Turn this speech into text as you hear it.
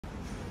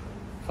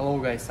Hello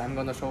guys, I'm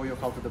gonna show you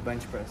how to do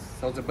bench press.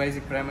 So the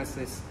basic premise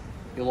is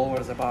you lower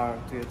the bar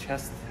to your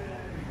chest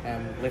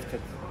and lift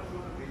it.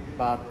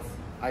 But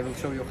I will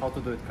show you how to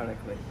do it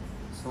correctly.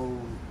 So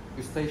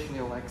you station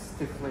your legs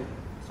stiffly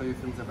so you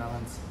feel the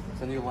balance.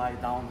 Then you lie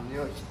down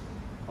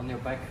on your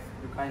back.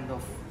 You kind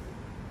of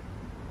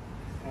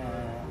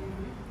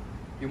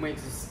you make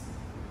this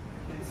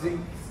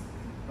zing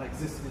like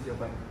this with your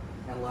back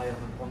and lie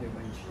on your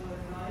bench.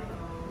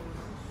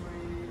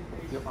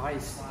 Your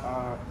eyes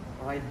are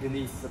right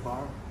beneath the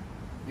bar.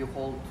 You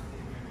hold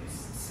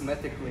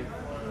symmetrically,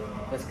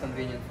 that's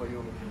convenient for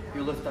you.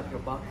 You lift up your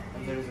butt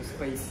and there is a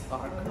space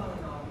arc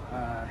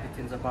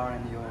between the bar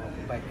and your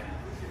back.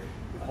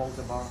 You hold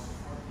the bar,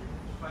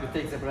 you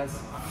take the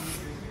breath,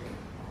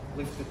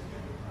 lift it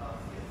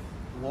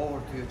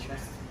lower to your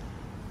chest,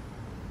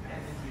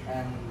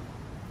 and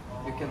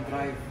you can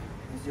drive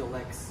with your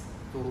legs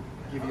to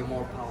give you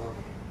more power.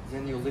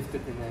 Then you lift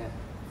it in a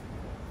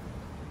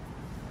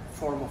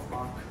form of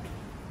arc.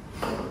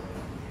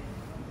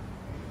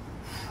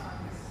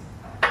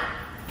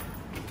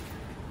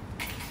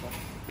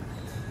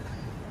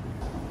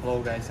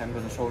 Hello guys, I'm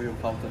gonna show you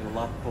how to do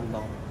lat pull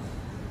down.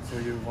 So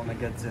you wanna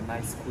get the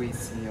nice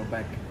squeeze in your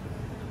back.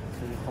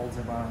 So you hold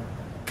the bar.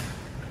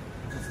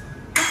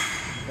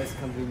 That's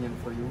convenient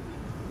for you.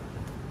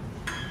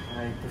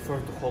 I prefer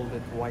to hold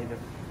it wider.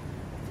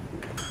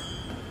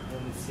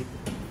 Then you sit.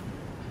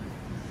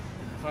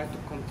 Try to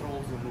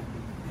control the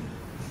movement.